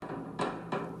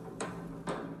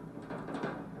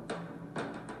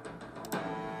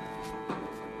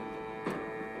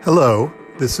Hello,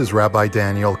 this is Rabbi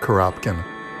Daniel Karapkin.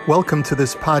 Welcome to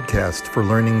this podcast for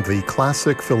learning the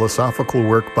classic philosophical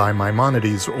work by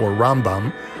Maimonides, or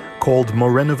Rambam, called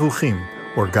Moreh Nevuchim,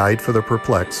 or Guide for the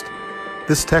Perplexed.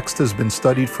 This text has been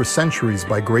studied for centuries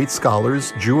by great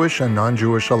scholars, Jewish and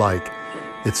non-Jewish alike.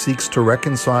 It seeks to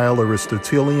reconcile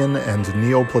Aristotelian and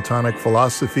Neoplatonic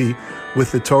philosophy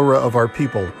with the Torah of our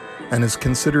people, and is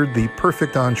considered the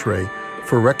perfect entree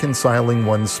for reconciling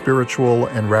one's spiritual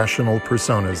and rational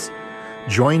personas.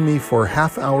 Join me for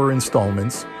half-hour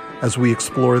installments as we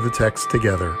explore the text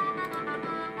together.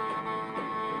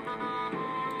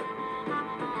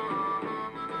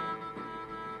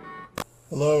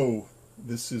 Hello,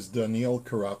 this is Daniel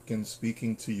Karapkin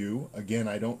speaking to you. Again,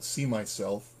 I don't see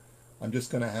myself. I'm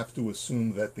just going to have to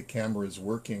assume that the camera is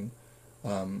working.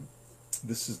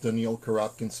 This is Daniel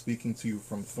Karapkin speaking to you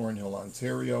from Thornhill,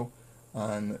 Ontario,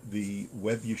 on the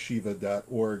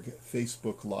webyeshiva.org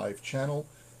Facebook Live channel,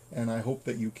 and I hope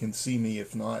that you can see me,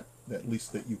 if not, at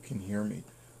least that you can hear me.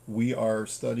 We are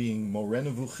studying Moreh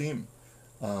Nevuchim,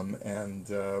 and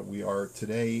we are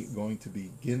today going to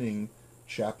be beginning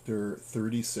chapter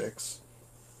 36.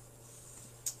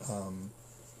 I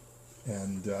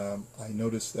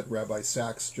noticed that Rabbi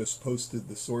Sachs just posted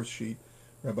the source sheet.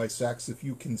 Rabbi Sachs, if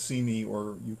you can see me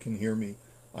or you can hear me,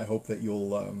 I hope that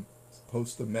you'll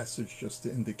post a message just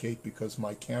to indicate, because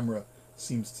my camera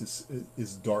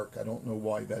is dark. I don't know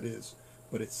why that is,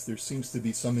 but there seems to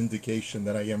be some indication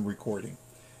that I am recording.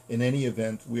 In any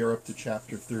event, we are up to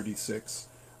chapter 36.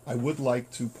 I would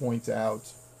like to point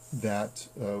out that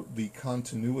the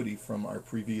continuity from our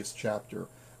previous chapter.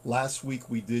 Last week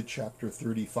we did chapter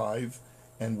 35,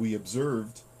 and we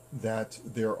observed that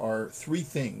there are three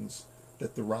things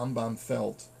that the Rambam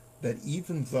felt that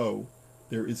even though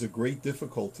there is a great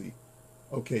difficulty.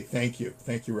 Okay, thank you,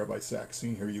 Rabbi Sachs. I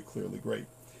can hear you clearly. Great.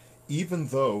 Even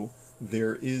though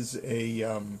there is a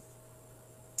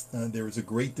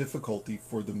great difficulty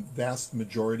for the vast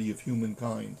majority of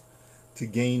humankind to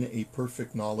gain a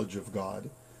perfect knowledge of God,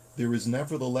 there is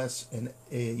nevertheless an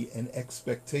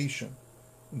expectation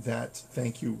that.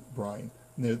 Thank you, Brian.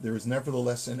 There is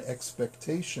nevertheless an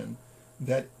expectation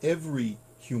that every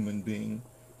human being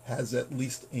has at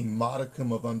least a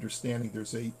modicum of understanding.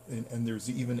 There's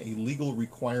even a legal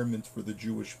requirement for the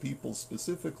Jewish people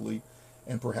specifically,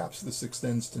 and perhaps this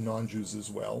extends to non-Jews as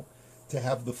well, to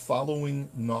have the following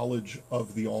knowledge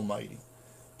of the Almighty.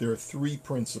 There are three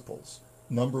principles.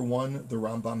 Number one, the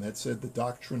Rambam had said the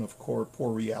doctrine of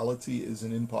corporeality is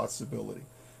an impossibility.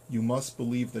 You must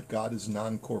believe that God is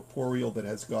non-corporeal,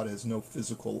 that God has no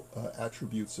physical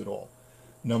attributes at all.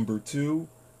 Number two,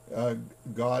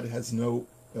 God has no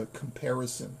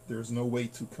comparison. There's no way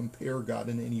to compare God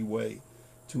in any way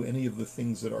to any of the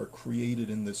things that are created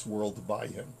in this world by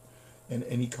him. And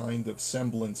any kind of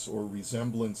semblance or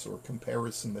resemblance or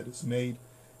comparison that is made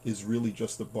is really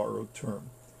just a borrowed term.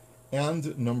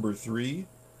 And number three,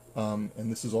 and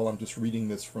this is all, I'm just reading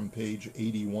this from page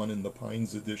 81 in the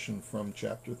Pines edition from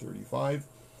chapter 35,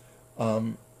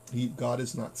 God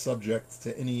is not subject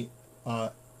to any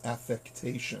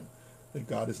affectation, that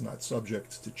God is not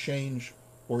subject to change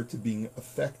or to being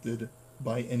affected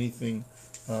by anything,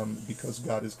 because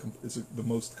God is the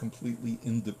most completely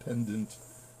independent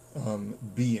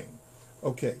being.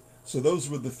 Okay, so those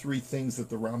were the three things that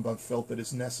the Rambam felt that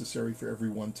is necessary for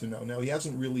everyone to know. Now, he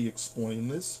hasn't really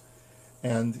explained this,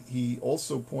 and he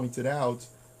also pointed out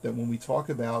that when we talk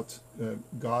about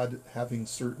God having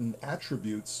certain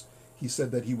attributes, he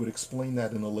said that he would explain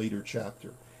that in a later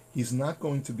chapter. He's not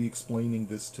going to be explaining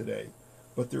this today,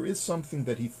 but there is something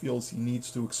that he feels he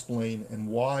needs to explain, and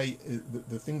why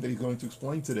the thing that he's going to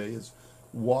explain today is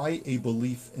why a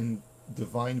belief in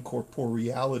divine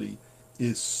corporeality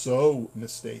is so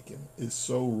mistaken, is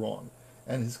so wrong.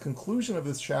 And his conclusion of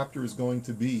this chapter is going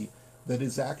to be that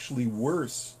it's actually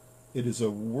worse. It is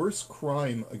a worse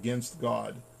crime against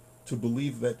God to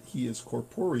believe that he is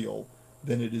corporeal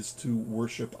than it is to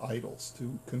worship idols,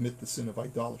 to commit the sin of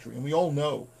idolatry. And we all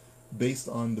know, based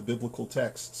on the biblical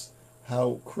texts,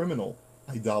 how criminal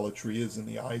idolatry is in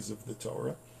the eyes of the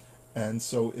Torah. And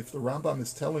so if the Rambam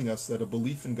is telling us that a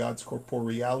belief in God's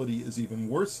corporeality is even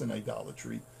worse than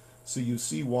idolatry, so you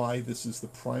see why this is the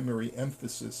primary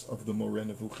emphasis of the Moreh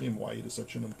Nevuchim, why it is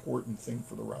such an important thing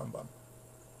for the Rambam.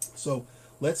 So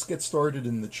let's get started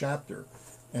in the chapter,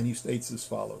 and he states as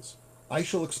follows: I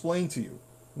shall explain to you,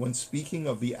 when speaking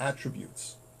of the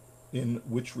attributes in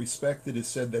which respect it is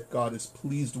said that God is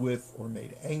pleased with or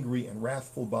made angry and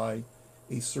wrathful by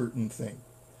a certain thing.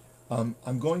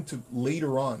 I'm going to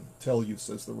later on tell you,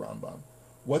 says the Rambam,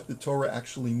 what the Torah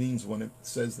actually means when it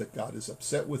says that God is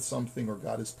upset with something or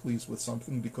God is pleased with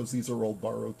something, because these are all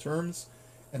borrowed terms,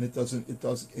 and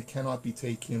it cannot be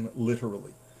taken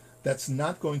literally. That's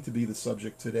not going to be the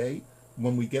subject today.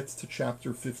 When we get to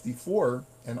chapter 54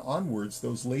 and onwards,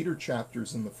 those later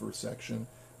chapters in the first section,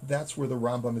 that's where the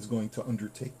Rambam is going to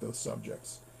undertake those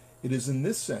subjects. It is in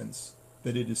this sense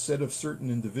that it is said of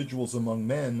certain individuals among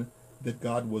men that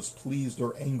God was pleased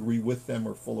or angry with them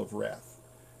or full of wrath.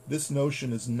 This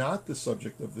notion is not the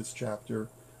subject of this chapter,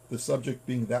 the subject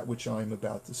being that which I am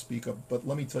about to speak of. But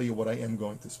let me tell you what I am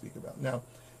going to speak about. Now,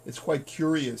 it's quite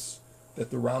curious that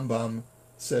the Rambam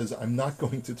says, I'm not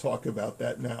going to talk about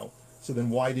that now. So then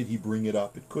why did he bring it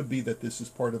up? It could be that this is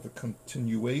part of a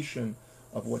continuation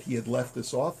of what he had left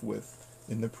us off with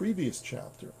in the previous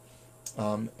chapter.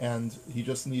 And he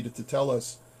just needed to tell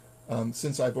us,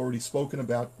 since I've already spoken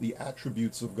about the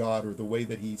attributes of God, or the way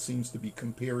that he seems to be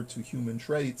compared to human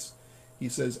traits, he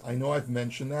says, I know I've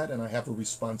mentioned that and I have a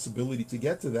responsibility to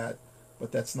get to that,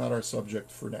 but that's not our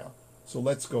subject for now. So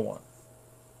let's go on.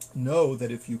 Know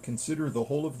that if you consider the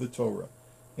whole of the Torah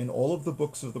in all of the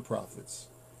books of the prophets,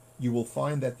 you will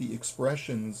find that the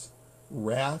expressions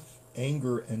wrath,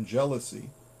 anger, and jealousy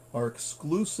are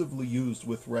exclusively used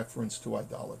with reference to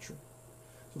idolatry.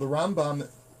 So the Rambam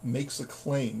makes a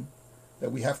claim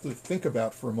that we have to think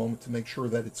about for a moment to make sure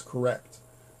that it's correct.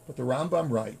 But the Rambam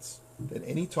writes that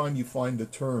anytime you find the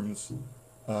terms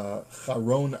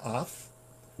charon af,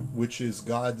 which is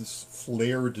God's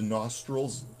flared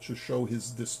nostrils to show his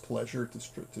displeasure,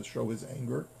 to show his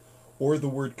anger, or the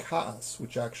word ka'as,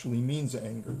 which actually means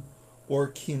anger, or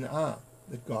kin'ah,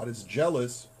 that God is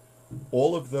jealous,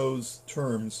 all of those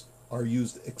terms are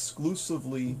used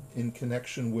exclusively in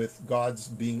connection with God's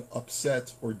being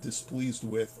upset or displeased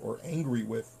with or angry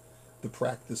with the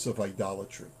practice of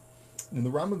idolatry. And the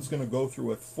Rambam is going to go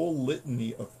through a full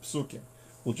litany of psukim.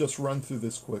 We'll just run through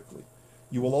this quickly.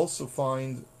 You will also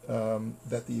find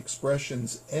that the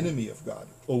expressions enemy of God,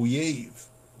 oyev,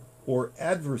 or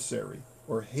adversary,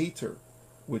 or hater,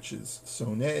 which is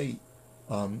sonei,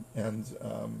 and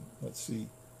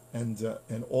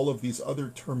all of these other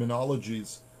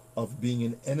terminologies of being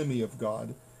an enemy of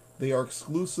God, they are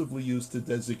exclusively used to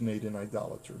designate an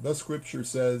idolater. The scripture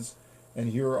says, and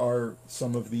here are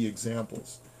some of the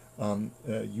examples. When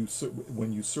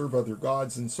you serve other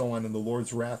gods and so on, and the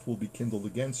Lord's wrath will be kindled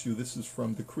against you. This is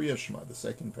from the Kriya Shema, the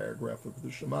second paragraph of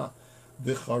the Shema.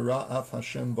 V'chara af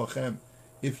Hashem bachem.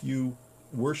 If you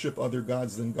worship other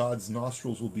gods, then God's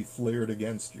nostrils will be flared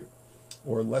against you.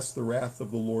 Or lest the wrath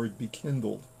of the Lord be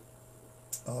kindled.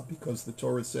 Because the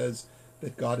Torah says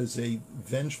that God is a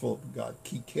vengeful God.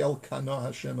 Kikel kana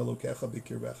Hashem elokecha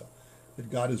b'kirbecha.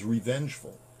 That God is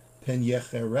revengeful. Pen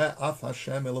yechere af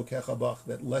Hashem elokecha bach.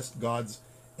 That lest God's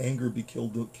anger be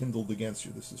kindled against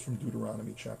you. This is from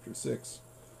Deuteronomy chapter 6.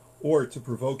 Or to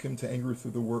provoke him to anger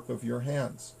through the work of your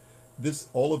hands.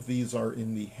 All of these are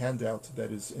in the handout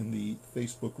that is in the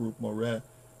Facebook group Moreh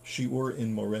Shiur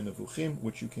in Moreh Nevuchim,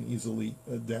 which you can easily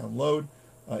download.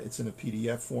 It's in a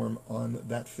PDF form on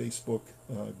that Facebook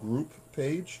group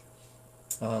page.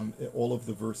 All of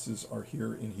the verses are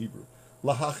here in Hebrew.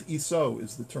 Lahach iso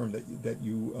is the term that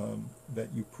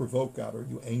you provoke God, or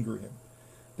you anger him.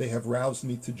 They have roused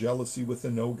me to jealousy with a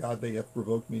no God. They have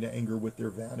provoked me to anger with their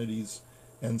vanities,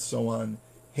 and so on.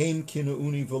 Heim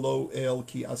kinuuni velo el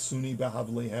ki asuni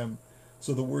bahavlehem.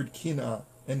 So the word kina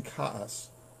and kaas,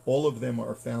 all of them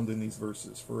are found in these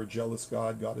verses. For a jealous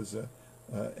God, God is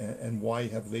and why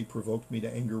have they provoked me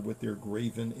to anger with their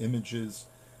graven images?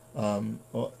 Because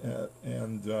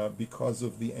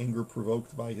of the anger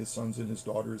provoked by his sons and his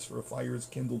daughters, for a fire is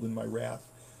kindled in my wrath,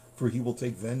 for he will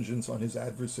take vengeance on his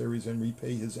adversaries and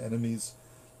repay his enemies.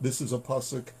 This is a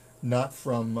pasuk not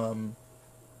from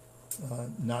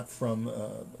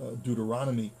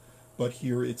Deuteronomy, but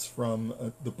here it's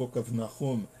from the book of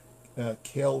Nahum.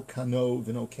 Kel kano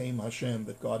v'nokem Hashem,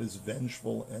 that God is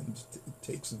vengeful and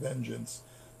takes vengeance.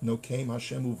 Nokem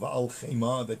Hashem uval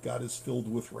chema, that God is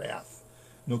filled with wrath.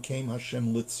 Nokem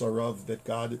Hashem litzarav, that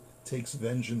God takes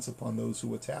vengeance upon those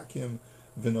who attack him.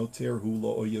 V'noter hu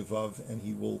lo oyevav, and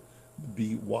he will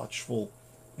be watchful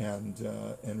and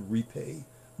repay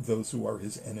those who are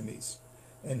his enemies.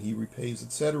 And he repays,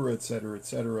 etc., etc.,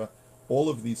 etc. All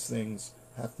of these things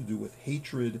have to do with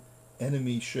hatred,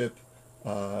 enemyship,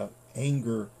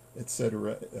 anger,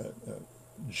 etc.,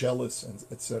 jealous, and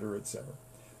etc., etc.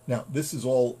 Now, these are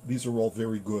all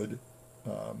very good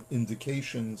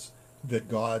indications that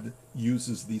God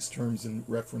uses these terms in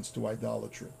reference to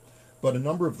idolatry. But a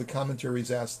number of the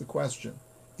commentaries ask the question,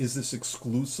 is this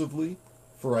exclusively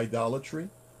for idolatry?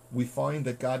 We find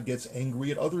that God gets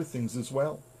angry at other things as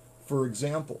well. For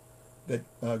example, that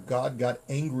God got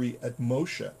angry at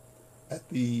Moshe at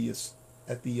the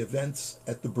events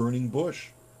at the burning bush,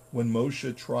 when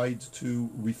Moshe tried to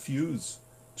refuse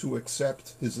to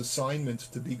accept his assignment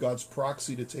to be God's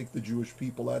proxy to take the Jewish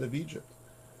people out of Egypt.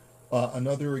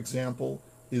 Another example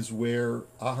is where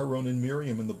Aharon and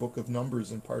Miriam in the book of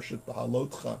Numbers in Parshat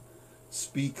Bahalotcha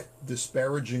speak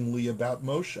disparagingly about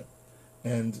Moshe,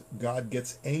 and God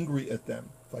gets angry at them.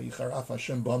 Vayicharaf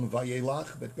Hashem bam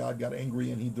vayelach, that God got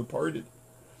angry and he departed.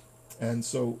 And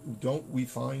so don't we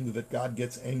find that God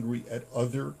gets angry at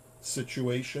other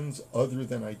situations other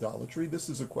than idolatry? This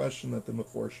is a question that the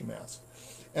Meforshim ask.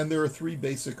 And there are three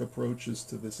basic approaches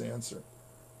to this answer.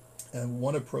 And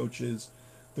one approach is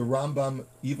the Rambam,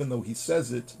 even though he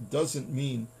says it, doesn't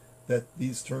mean that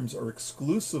these terms are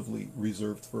exclusively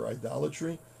reserved for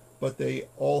idolatry, but they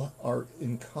all are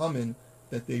in common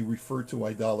that they refer to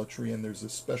idolatry, and there's a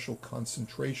special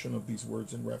concentration of these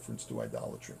words in reference to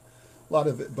idolatry. A lot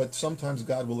of it, but sometimes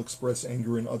God will express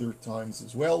anger in other times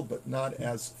as well, but not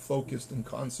as focused and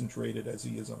concentrated as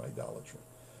he is on idolatry.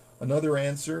 Another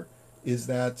answer is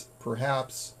that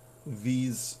perhaps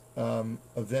these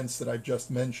events that I've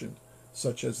just mentioned,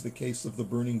 such as the case of the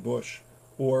burning bush,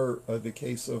 or the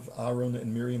case of Aaron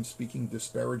and Miriam speaking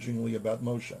disparagingly about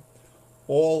Moshe,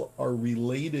 all are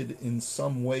related in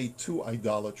some way to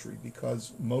idolatry,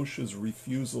 because Moshe's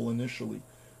refusal initially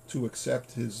to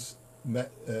accept his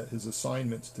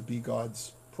assignment to be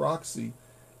God's proxy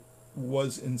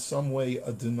was in some way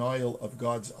a denial of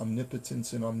God's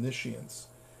omnipotence and omniscience,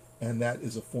 and that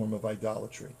is a form of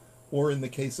idolatry. Or in the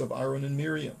case of Aaron and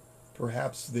Miriam,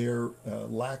 perhaps their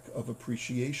lack of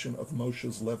appreciation of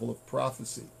Moshe's level of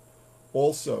prophecy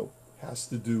also has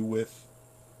to do with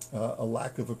a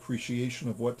lack of appreciation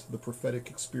of what the prophetic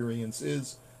experience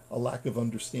is, a lack of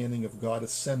understanding of God, a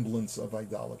semblance of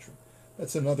idolatry.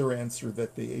 That's another answer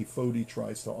that the Ephodi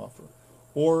tries to offer.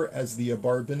 Or, as the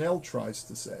Abarbanel tries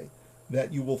to say,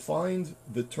 that you will find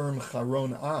the term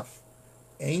charon af,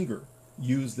 anger,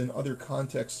 used in other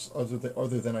contexts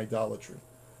other than idolatry.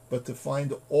 But to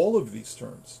find all of these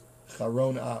terms,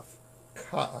 charon af,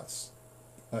 kaas,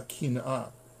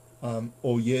 kin'ah,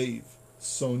 oyev,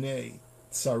 sonei,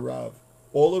 tzarav,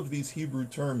 all of these Hebrew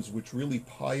terms which really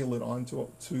pile it onto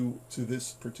to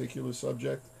this particular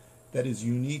subject, that is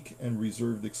unique and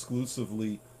reserved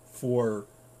exclusively for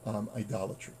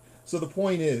idolatry. So the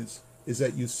point is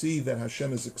that you see that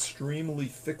Hashem is extremely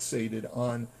fixated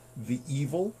on the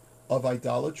evil of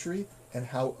idolatry and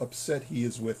how upset he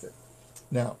is with it.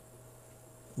 Now,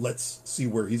 let's see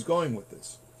where he's going with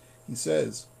this. He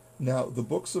says, now the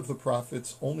books of the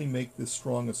prophets only make this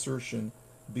strong assertion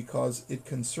because it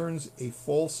concerns a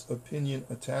false opinion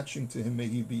attaching to him, may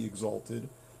he be exalted.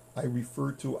 I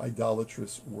refer to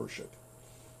idolatrous worship.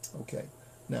 Okay,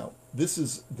 now this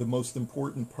is the most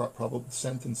important probably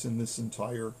sentence in this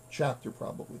entire chapter,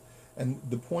 probably. And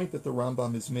the point that the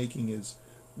Rambam is making is,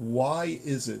 why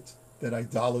is it that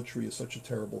idolatry is such a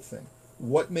terrible thing?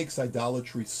 What makes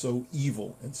idolatry so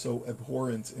evil and so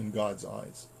abhorrent in God's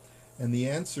eyes? And the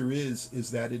answer is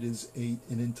that it is an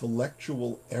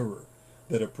intellectual error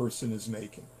that a person is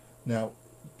making. Now,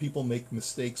 people make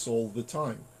mistakes all the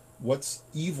time. What's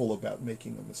evil about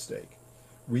making a mistake?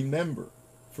 Remember,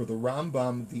 for the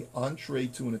Rambam, the entree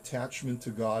to an attachment to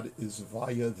God is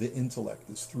via the intellect,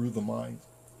 is through the mind.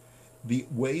 The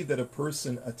way that a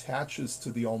person attaches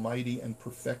to the Almighty and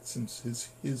perfects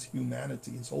his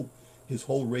humanity, his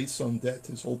whole raison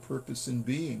d'etre, his whole purpose in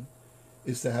being,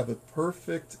 is to have a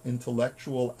perfect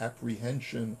intellectual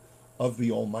apprehension of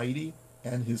the Almighty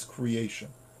and his creation,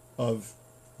 of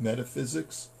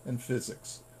metaphysics and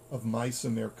physics, of Ma'aseh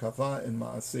Merkava and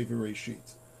Ma'aseh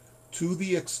Bereshit. To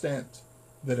the extent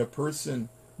that a person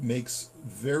makes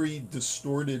very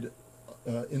distorted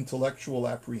intellectual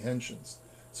apprehensions,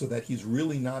 so that he's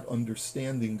really not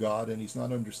understanding God and he's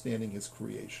not understanding his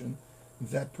creation,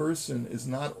 that person is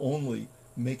not only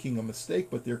making a mistake,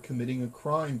 but they're committing a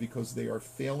crime, because they are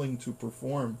failing to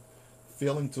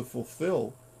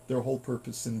fulfill their whole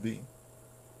purpose in being.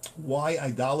 Why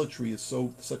idolatry is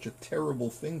such a terrible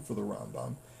thing for the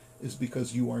Rambam is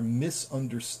because you are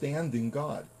misunderstanding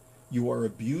God. You are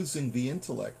abusing the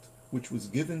intellect, which was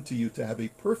given to you to have a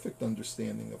perfect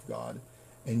understanding of God,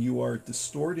 and you are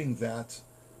distorting that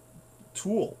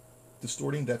tool,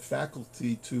 distorting that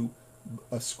faculty to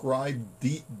ascribe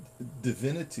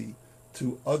divinity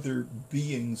to other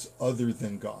beings other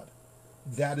than God.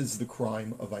 That is the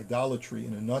crime of idolatry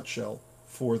in a nutshell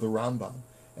for the Rambam,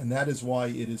 and that is why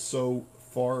it is so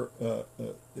far.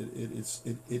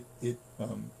 It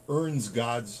earns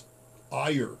God's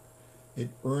ire. It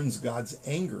earns God's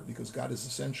anger, because God is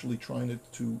essentially trying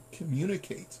to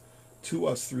communicate to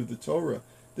us through the Torah.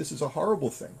 This is a horrible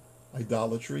thing,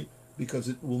 idolatry. because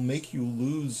it will make you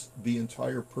lose the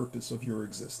entire purpose of your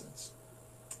existence.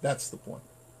 That's the point.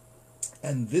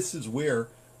 And this is where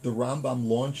the Rambam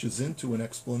launches into an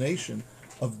explanation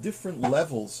of different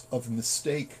levels of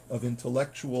mistake, of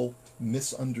intellectual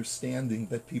misunderstanding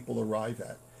that people arrive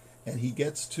at. And he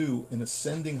gets to an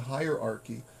ascending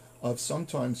hierarchy of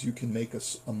sometimes you can make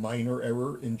a minor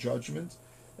error in judgment,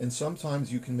 and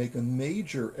sometimes you can make a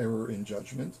major error in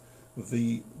judgment.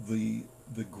 The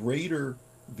greater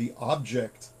the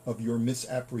object of your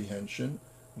misapprehension,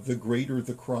 the greater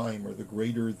the crime, or the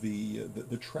greater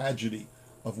the tragedy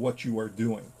of what you are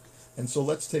doing. And so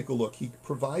let's take a look. He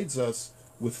provides us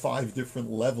with 5 different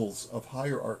levels of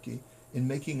hierarchy in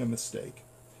making a mistake.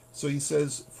 So he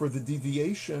says, for the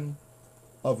deviation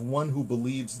of one who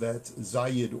believes that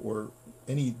Zayid, or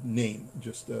any name,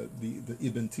 just the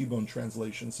Ibn Tibon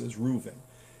translation says Reuven.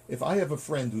 If I have a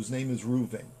friend whose name is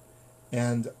Reuven,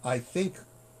 and I think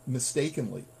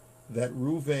mistakenly that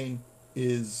Reuven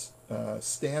is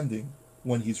standing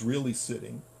when he's really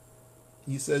sitting,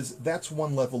 he says that's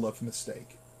one level of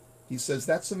mistake. He says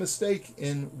that's a mistake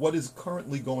in what is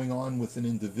currently going on with an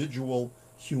individual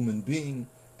human being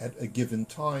at a given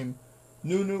time.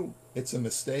 No, it's a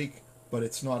mistake, but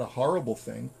it's not a horrible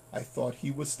thing. I thought he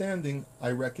was standing.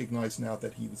 I recognize now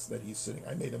that he's sitting.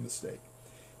 I made a mistake.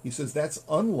 He says that's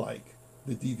unlike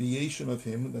the deviation of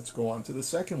him. Let's go on to the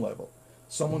second level.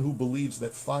 Someone who believes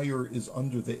that fire is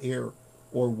under the air,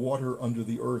 or water under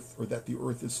the earth, or that the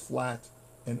earth is flat,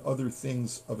 and other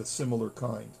things of a similar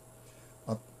kind.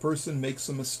 A person makes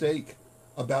a mistake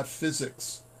about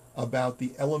physics, about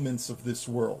the elements of this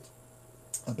world,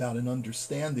 about an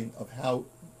understanding of how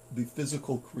the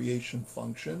physical creation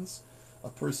functions. A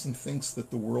person thinks that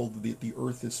the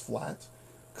earth is flat.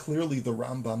 Clearly the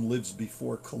Rambam lives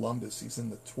before Columbus. He's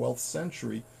in the 12th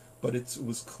century, but it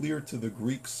was clear to the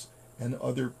Greeks and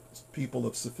other people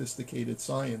of sophisticated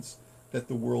science that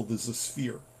the world is a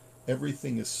sphere.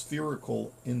 Everything is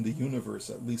spherical in the universe,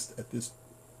 at least at this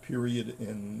period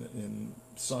in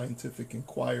scientific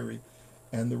inquiry.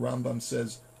 And the Rambam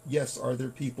says, yes, are there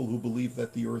people who believe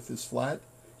that the earth is flat?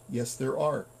 Yes, there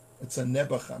are. It's a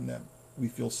nebuch on them. We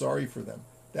feel sorry for them.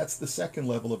 That's the second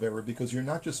level of error, because you're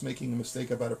not just making a mistake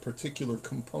about a particular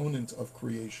component of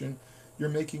creation, you're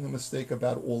making a mistake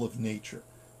about all of nature.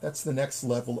 That's the next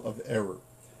level of error.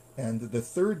 And the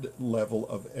third level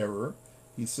of error,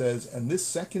 he says, and this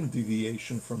second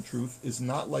deviation from truth is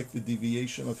not like the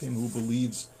deviation of him who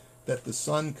believes that the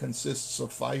sun consists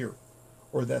of fire,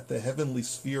 or that the heavenly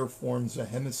sphere forms a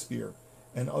hemisphere,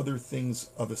 and other things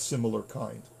of a similar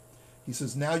kind. He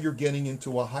says, now you're getting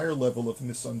into a higher level of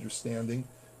misunderstanding,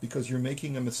 because you're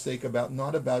making a mistake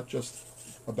not about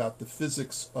the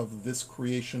physics of this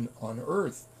creation on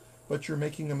earth, but you're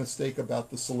making a mistake about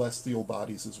the celestial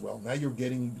bodies as well. Now you're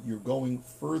going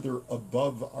further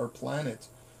above our planet,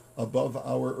 above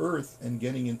our earth, and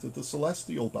getting into the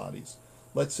celestial bodies.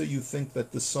 Let's say you think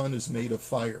that the sun is made of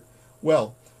fire.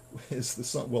 Well, is the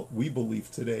sun? Well, we believe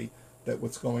today that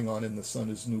what's going on in the sun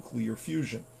is nuclear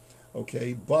fusion.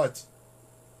 Okay, but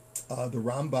the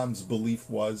Rambam's belief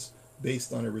was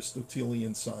based on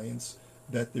Aristotelian science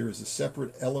that there is a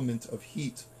separate element of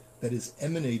heat that is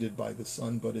emanated by the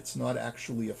sun, but it's not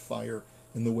actually a fire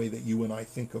in the way that you and I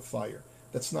think of fire.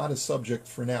 That's not a subject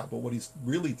for now, but what he's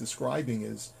really describing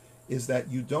is that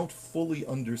you don't fully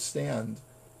understand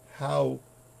how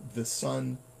the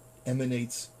sun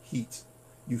emanates heat.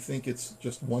 You think it's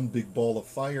just one big ball of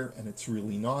fire, and it's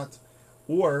really not.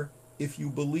 Or if you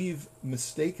believe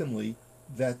mistakenly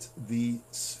that the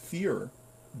sphere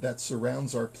that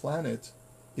surrounds our planet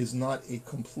is not a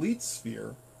complete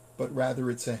sphere, but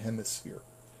rather it's a hemisphere.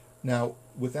 Now,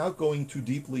 without going too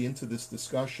deeply into this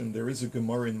discussion, there is a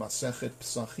Gemara in Masechet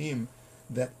Pesachim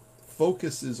that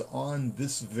focuses on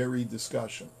this very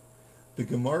discussion. The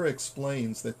Gemara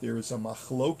explains that there is a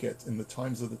machloket in the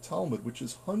times of the Talmud, which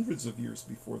is hundreds of years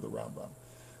before the Rambam.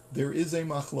 There is a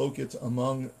machloket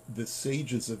among the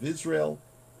sages of Israel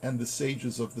and the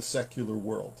sages of the secular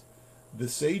world. The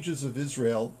sages of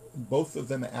Israel, both of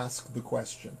them ask the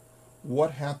question,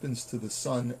 what happens to the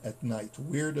sun at night?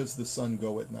 Where does the sun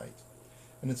go at night?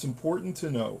 And it's important to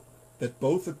know that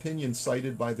both opinions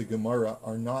cited by the Gemara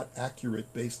are not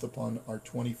accurate based upon our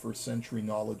 21st century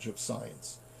knowledge of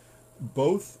science.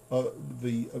 Both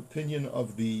the opinion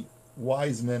of the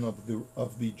wise men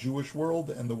of the Jewish world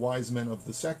and the wise men of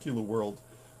the secular world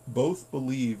both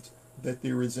believed that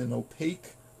there is an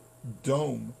opaque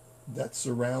dome that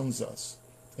surrounds us,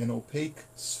 an opaque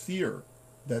sphere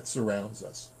that surrounds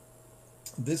us.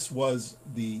 This was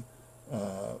the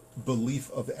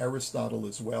belief of Aristotle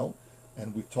as well,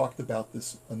 and we've talked about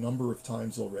this a number of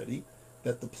times already,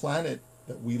 that the planet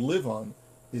that we live on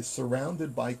is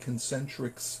surrounded by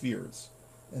concentric spheres.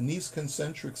 And these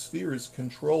concentric spheres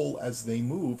control, as they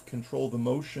move, control the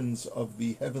motions of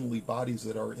the heavenly bodies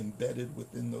that are embedded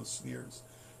within those spheres.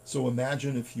 So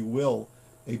imagine, if you will,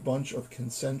 a bunch of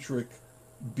concentric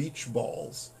beach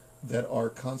balls that are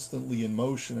constantly in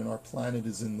motion, and our planet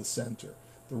is in the center.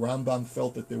 The Rambam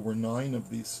felt that there were 9 of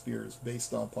these spheres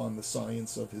based upon the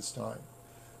science of his time.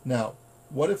 Now,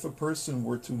 what if a person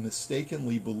were to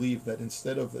mistakenly believe that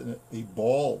instead of a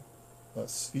ball, a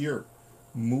sphere,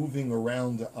 moving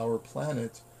around our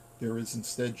planet, there is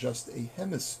instead just a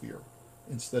hemisphere?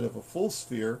 Instead of a full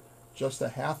sphere, just a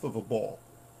half of a ball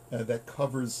that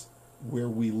covers where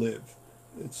we live.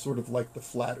 It's sort of like the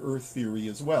flat earth theory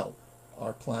as well.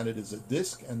 Our planet is a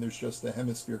disk and there's just a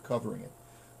hemisphere covering it.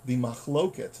 The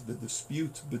machloket, the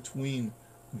dispute between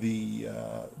the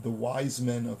wise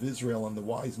men of Israel and the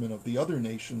wise men of the other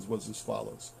nations, was as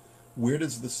follows. Where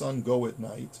does the sun go at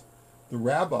night? The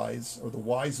rabbis, or the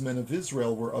wise men of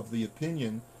Israel, were of the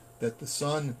opinion that the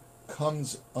sun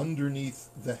comes underneath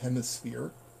the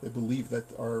hemisphere. They believe that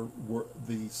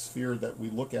the sphere that we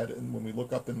look at, and when we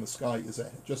look up in the sky, is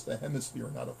just a hemisphere,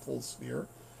 not a full sphere.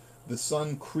 The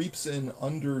sun creeps in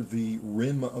under the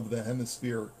rim of the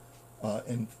hemisphere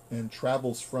and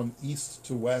travels from east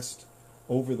to west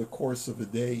over the course of a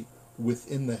day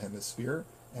within the hemisphere.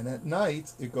 And at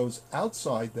night, it goes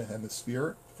outside the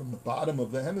hemisphere, from the bottom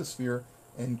of the hemisphere,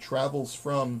 and travels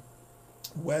from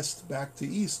west back to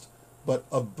east, but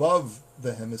above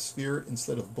the hemisphere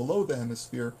instead of below the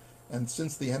hemisphere. And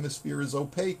since the hemisphere is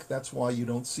opaque, that's why you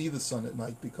don't see the sun at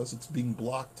night, because it's being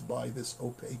blocked by this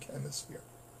opaque hemisphere.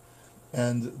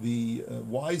 And the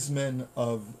wise men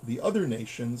of the other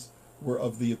nations were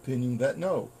of the opinion that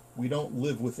no, we don't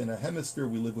live within a hemisphere,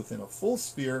 we live within a full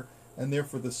sphere, and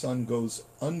therefore the sun goes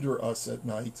under us at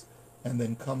night and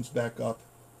then comes back up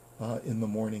in the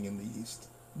morning in the east.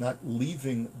 Not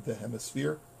leaving the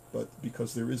hemisphere, but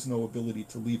because there is no ability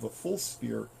to leave a full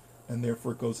sphere, and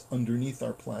therefore it goes underneath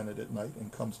our planet at night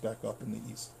and comes back up in the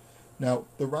east. Now,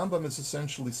 the Rambam is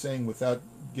essentially saying, without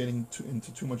getting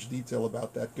into too much detail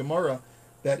about that Gemara,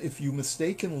 that if you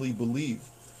mistakenly believe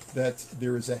that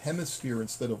there is a hemisphere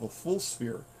instead of a full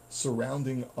sphere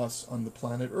surrounding us on the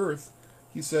planet Earth,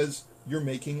 he says you're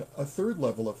making a third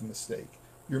level of mistake.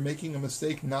 You're making a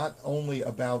mistake not only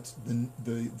about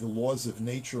the laws of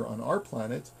nature on our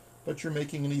planet, but you're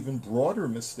making an even broader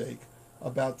mistake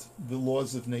about the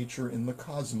laws of nature in the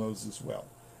cosmos as well.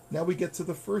 Now we get to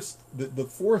the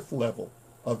fourth level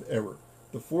of error.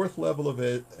 The fourth level of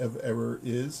error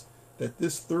is that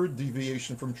this third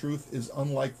deviation from truth is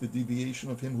unlike the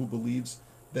deviation of him who believes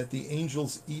that the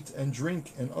angels eat and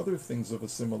drink and other things of a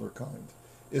similar kind.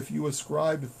 If you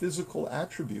ascribe physical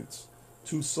attributes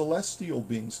to celestial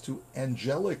beings, to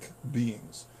angelic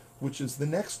beings, which is the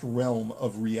next realm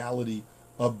of reality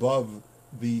above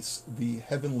the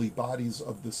heavenly bodies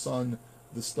of the sun,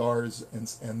 the stars,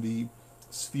 and the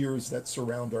spheres that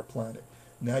surround our planet.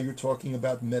 Now you're talking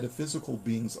about metaphysical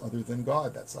beings other than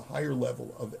God. That's a higher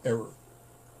level of error.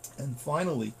 And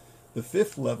finally, the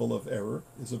fifth level of error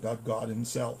is about God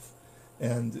himself.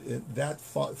 And that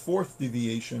fourth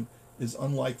deviation is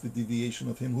unlike the deviation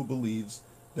of him who believes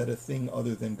that a thing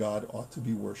other than God ought to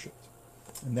be worshipped.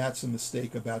 And that's a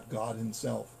mistake about God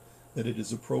himself, that it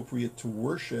is appropriate to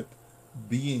worship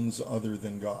beings other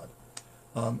than God.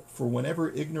 For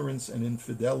whenever ignorance and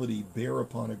infidelity bear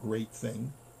upon a great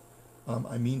thing,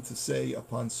 I mean to say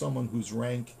upon someone whose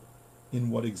rank in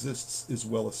what exists is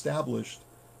well established,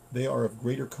 they are of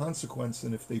greater consequence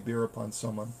than if they bear upon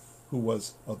someone who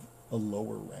was of a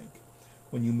lower rank.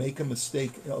 When you make a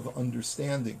mistake of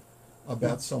understanding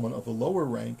about someone of a lower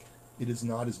rank, it is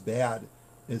not as bad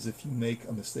as if you make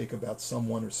a mistake about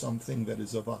someone or something that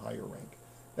is of a higher rank.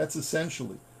 That's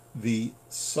essentially the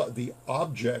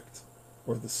object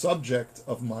or the subject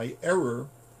of my error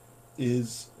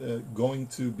is going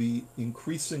to be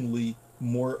increasingly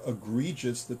more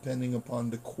egregious depending upon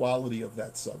the quality of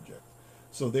that subject.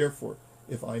 So therefore,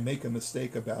 if I make a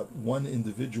mistake about one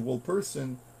individual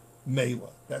person, Mela,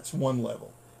 that's one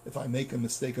level. If I make a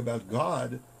mistake about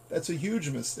God, that's a huge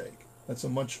mistake. That's a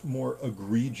much more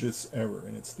egregious error,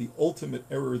 and it's the ultimate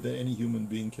error that any human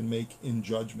being can make in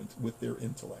judgment with their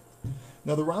intellect.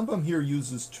 Now, the Rambam here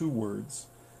uses two words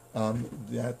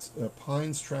that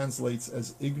Pines translates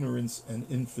as ignorance and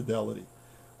infidelity.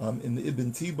 In the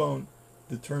Ibn Tibon,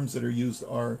 the terms that are used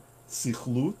are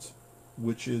sichlut,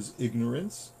 which is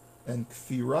ignorance, and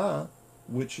kfira,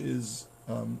 which is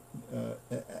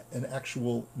an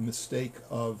actual mistake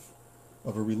of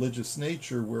a religious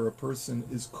nature where a person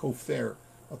is kofer,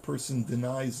 a person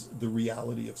denies the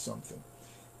reality of something.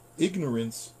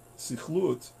 Ignorance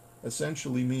sichlut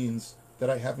essentially means that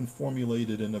I haven't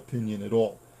formulated an opinion at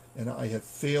all, and I have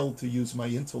failed to use my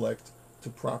intellect to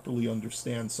properly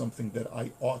understand something that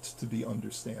I ought to be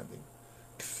understanding.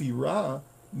 Kfirah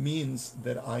means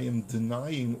that I am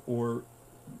denying or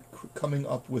coming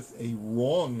up with a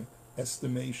wrong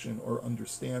estimation or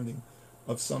understanding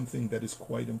of something that is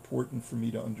quite important for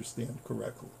me to understand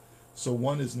correctly. So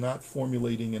one is not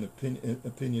formulating an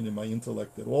opinion in my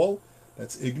intellect at all,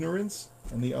 that's ignorance,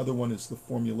 and the other one is the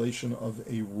formulation of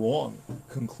a wrong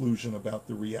conclusion about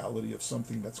the reality of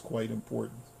something that's quite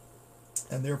important.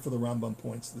 And therefore the Rambam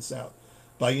points this out.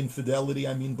 By infidelity,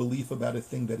 I mean belief about a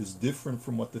thing that is different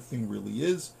from what the thing really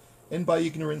is, and by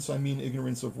ignorance, I mean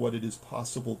ignorance of what it is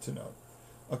possible to know.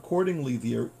 Accordingly,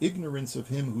 the ignorance of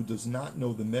him who does not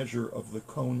know the measure of the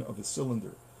cone of a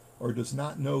cylinder, or does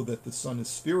not know that the sun is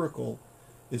spherical,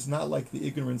 is not like the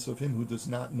ignorance of him who does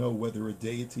not know whether a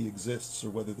deity exists or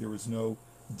whether there is no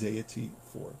deity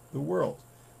for the world.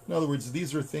 In other words,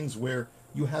 these are things where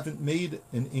you haven't made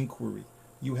an inquiry.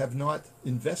 You have not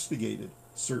investigated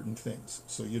certain things,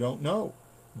 so you don't know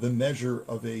the measure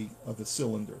of a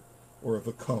cylinder or of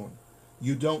a cone.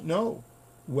 You don't know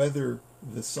whether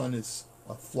the sun is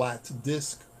a flat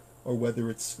disk or whether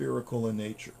it's spherical in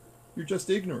nature. You're just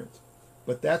ignorant.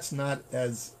 But that's not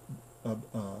as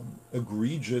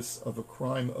egregious of a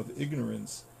crime of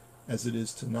ignorance as it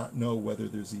is to not know whether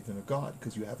there's even a God,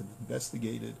 because you haven't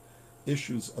investigated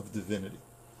issues of divinity.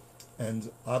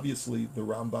 And obviously the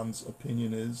Rambam's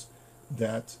opinion is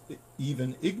that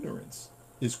even ignorance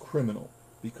is criminal,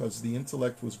 because the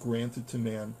intellect was granted to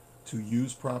man to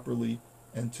use properly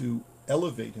and to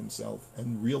elevate himself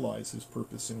and realize his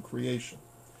purpose in creation.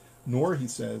 Nor, he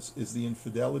says, is the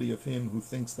infidelity of him who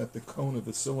thinks that the cone of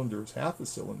a cylinder is half a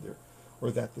cylinder,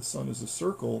 or that the sun is a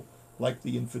circle, like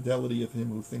the infidelity of him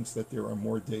who thinks that there are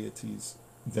more deities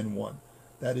than one.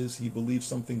 That is, he believes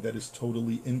something that is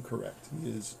totally incorrect.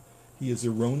 He is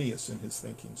erroneous in his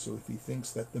thinking. So if he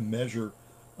thinks that the measure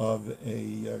of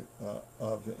a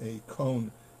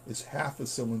cone is half a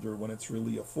cylinder when it's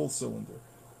really a full cylinder,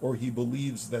 or he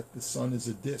believes that the sun is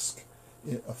a disk,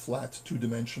 a flat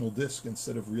two-dimensional disk,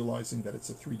 instead of realizing that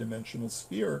it's a three-dimensional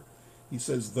sphere, he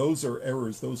says those are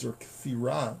errors, those are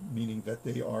kfirah, meaning that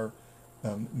they are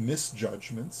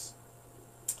misjudgments.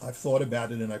 I've thought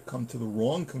about it and I've come to the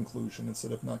wrong conclusion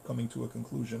instead of not coming to a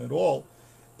conclusion at all,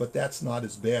 but that's not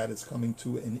as bad as coming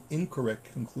to an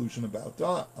incorrect conclusion about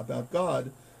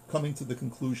God, coming to the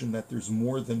conclusion that there's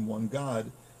more than one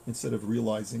God instead of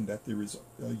realizing that there is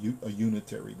a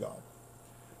unitary God.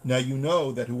 Now you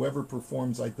know that whoever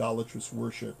performs idolatrous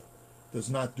worship does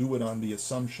not do it on the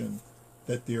assumption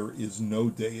that there is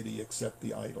no deity except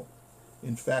the idol.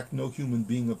 In fact, no human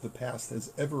being of the past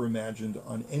has ever imagined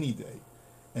on any day,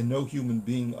 and no human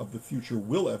being of the future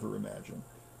will ever imagine,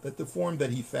 that the form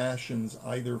that he fashions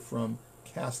either from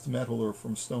cast metal or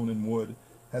from stone and wood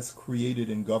has created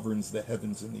and governs the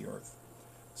heavens and the earth.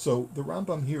 So the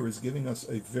Rambam here is giving us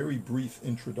a very brief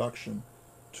introduction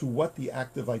to what the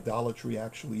act of idolatry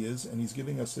actually is, and he's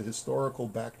giving us a historical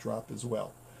backdrop as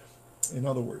well. In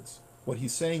other words, what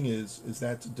he's saying is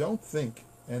that don't think,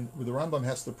 and the Rambam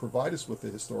has to provide us with a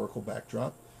historical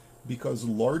backdrop, because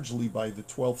largely by the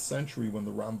 12th century when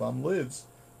the Rambam lives,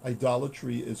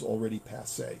 idolatry is already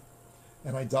passé.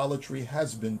 And idolatry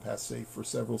has been passé for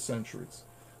several centuries.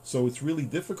 So it's really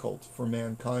difficult for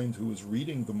mankind who is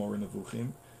reading the Moreh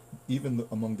Nevuchim, even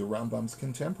among the Rambam's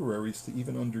contemporaries, to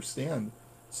even understand,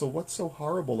 so what's so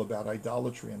horrible about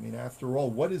idolatry? I mean, after all,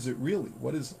 what is it really?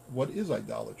 What is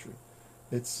idolatry?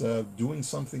 It's doing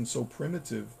something so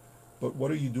primitive, but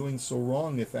what are you doing so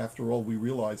wrong if after all we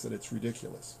realize that it's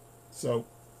ridiculous? So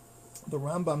the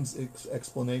Rambam's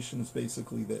explanation is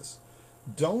basically this.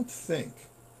 Don't think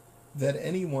that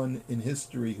anyone in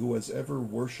history who has ever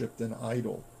worshipped an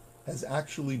idol has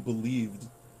actually believed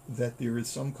that there is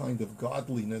some kind of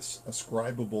godliness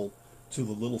ascribable to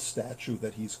the little statue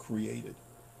that he's created,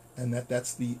 and that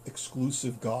that's the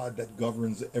exclusive God that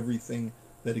governs everything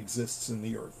that exists in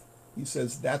the earth. He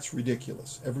says that's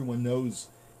ridiculous. Everyone knows,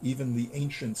 even the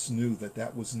ancients knew that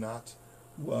that was not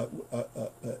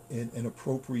an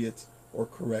appropriate or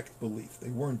correct belief. They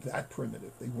weren't that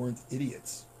primitive. They weren't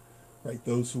idiots, right?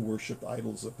 Those who worshipped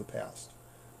idols of the past.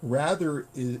 Rather,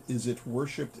 is it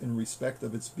worshipped in respect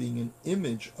of its being an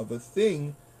image of a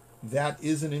thing that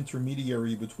is an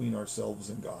intermediary between ourselves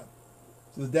and God.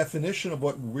 So the definition of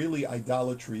what really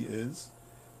idolatry is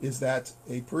that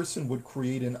a person would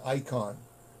create an icon,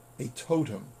 a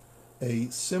totem, a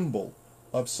symbol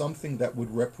of something that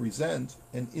would represent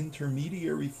an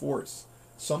intermediary force,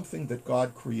 something that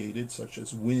God created, such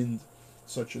as wind,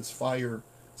 such as fire,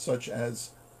 such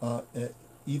as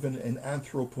even an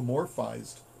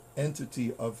anthropomorphized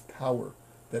entity of power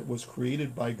that was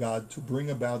created by God to bring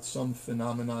about some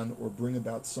phenomenon or bring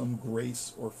about some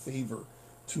grace or favor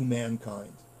to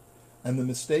mankind. And the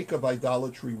mistake of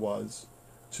idolatry was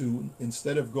to,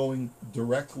 instead of going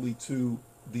directly to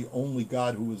the only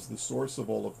God who is the source of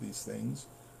all of these things,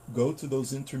 go to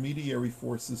those intermediary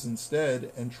forces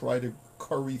instead and try to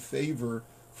curry favor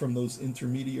from those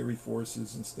intermediary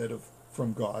forces instead of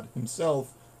from God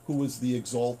himself, who is the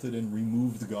exalted and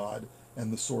removed God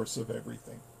and the source of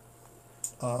everything.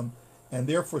 And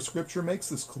therefore Scripture makes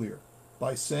this clear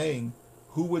by saying,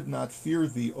 who would not fear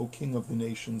thee, O King of the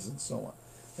nations, and so on.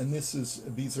 And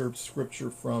these are Scripture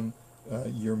from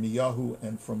Yirmiyahu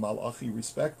and from Malachi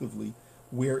respectively,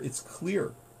 where it's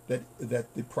clear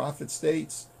that the prophet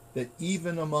states that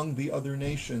even among the other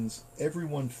nations,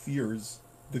 everyone fears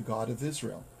the God of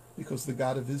Israel, because the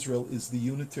God of Israel is the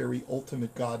unitary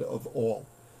ultimate God of all.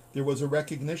 There was a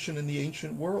recognition in the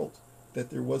ancient world that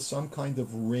there was some kind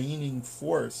of reigning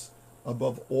force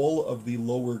above all of the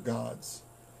lower gods.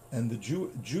 And the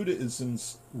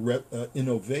Judaism's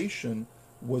innovation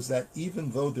was that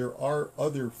even though there are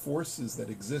other forces that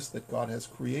exist that God has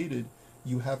created,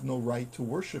 you have no right to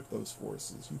worship those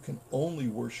forces. You can only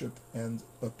worship and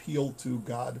appeal to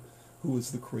God, who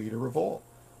is the creator of all.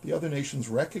 The other nations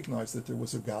recognized that there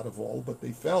was a God of all, but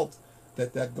they felt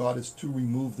that that God is too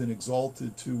removed and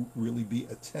exalted to really be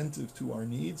attentive to our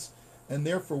needs, and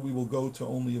therefore we will go to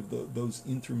only of those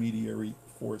intermediary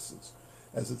forces.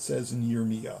 As it says in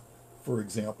Yirmiyah, for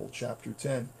example, chapter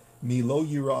 10, Milo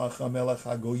yira'acha melech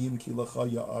hagoyim ki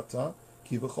lecha ya'ata,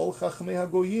 ki v'chol chachmei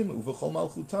hagoyim uv'chol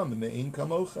malchutam me'ein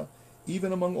kamocha.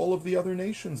 Even among all of the other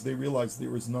nations, they realized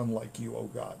there is none like you, O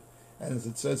God. And as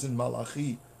it says in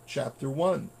Malachi, chapter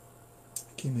 1,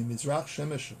 Ki mimizrach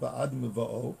shemesh va'ad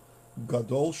meva'o,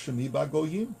 gadol shemi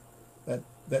ba'goyim.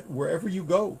 That wherever you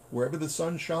go, wherever the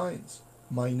sun shines,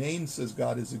 my name, says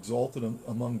God, is exalted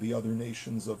among the other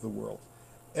nations of the world.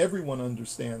 Everyone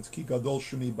understands, Ki gadol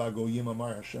shemi ba'goyim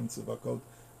amar Hashem tzivakot,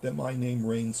 that my name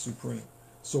reigns supreme.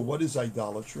 So what is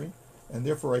idolatry? And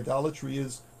therefore idolatry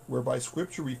is whereby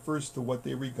Scripture refers to what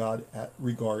they regard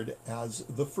as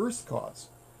the first cause.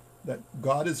 That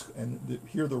God is, and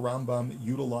here the Rambam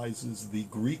utilizes the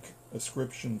Greek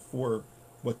ascription for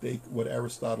what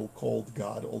Aristotle called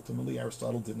God. Ultimately,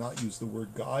 Aristotle did not use the word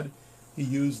God. He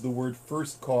used the word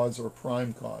first cause or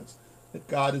prime cause, that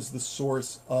God is the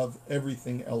source of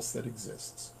everything else that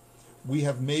exists. We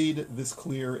have made this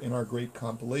clear in our great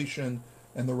compilation,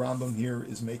 and the Rambam here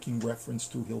is making reference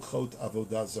to Hilchot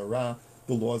Avodah Zarah,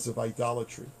 the laws of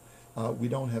idolatry. We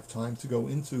don't have time to go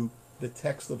into the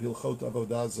text of Hilchot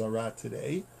Avodah Zarah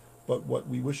today, but what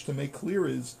we wish to make clear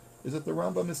is that the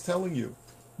Rambam is telling you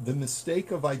the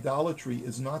mistake of idolatry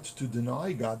is not to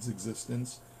deny God's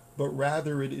existence, but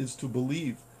rather it is to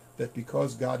believe that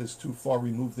because God is too far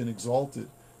removed and exalted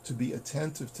to be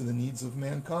attentive to the needs of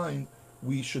mankind,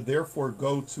 we should therefore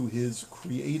go to his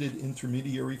created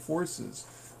intermediary forces,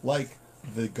 like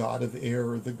the God of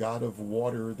air, the God of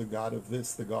water, the God of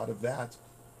this, the God of that,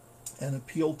 and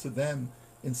appeal to them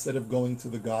instead of going to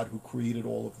the God who created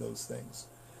all of those things.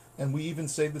 And we even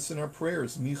say this in our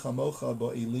prayers, Mi chamocha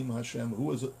ba'elim Hashem,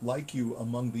 who is like you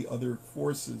among the other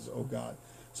forces, O God.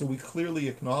 So we clearly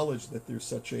acknowledge that there's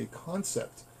such a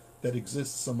concept that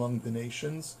exists among the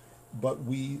nations, but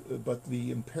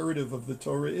the imperative of the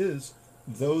Torah is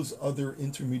those other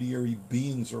intermediary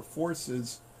beings or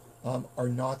forces are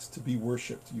not to be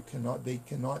worshipped. They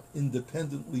cannot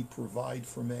independently provide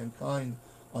for mankind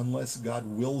unless God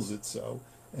wills it so,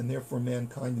 and therefore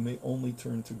mankind may only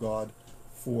turn to God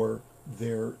for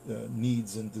their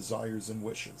needs and desires and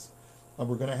wishes.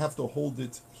 We're going to have to hold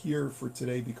it here for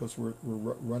today because we're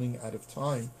running out of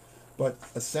time. But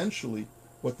essentially,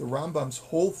 what the Rambam's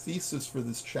whole thesis for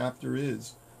this chapter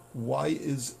is, why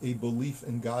is a belief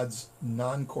in God's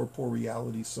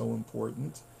non-corporeality so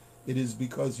important? It is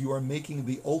because you are making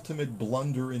the ultimate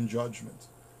blunder in judgment,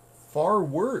 far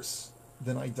worse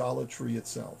than idolatry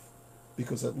itself.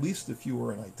 Because at least if you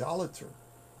were an idolater,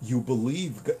 you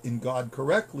believe in God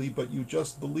correctly, but you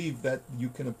just believe that you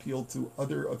can appeal to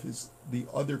the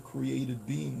other created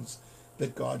beings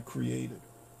that God created.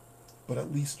 But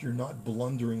at least you're not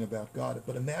blundering about God.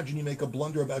 But imagine you make a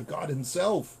blunder about God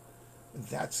himself.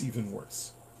 That's even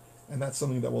worse. And that's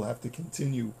something that we'll have to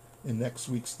continue in next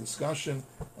week's discussion.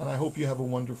 And I hope you have a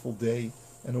wonderful day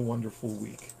and a wonderful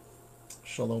week.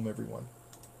 Shalom, everyone.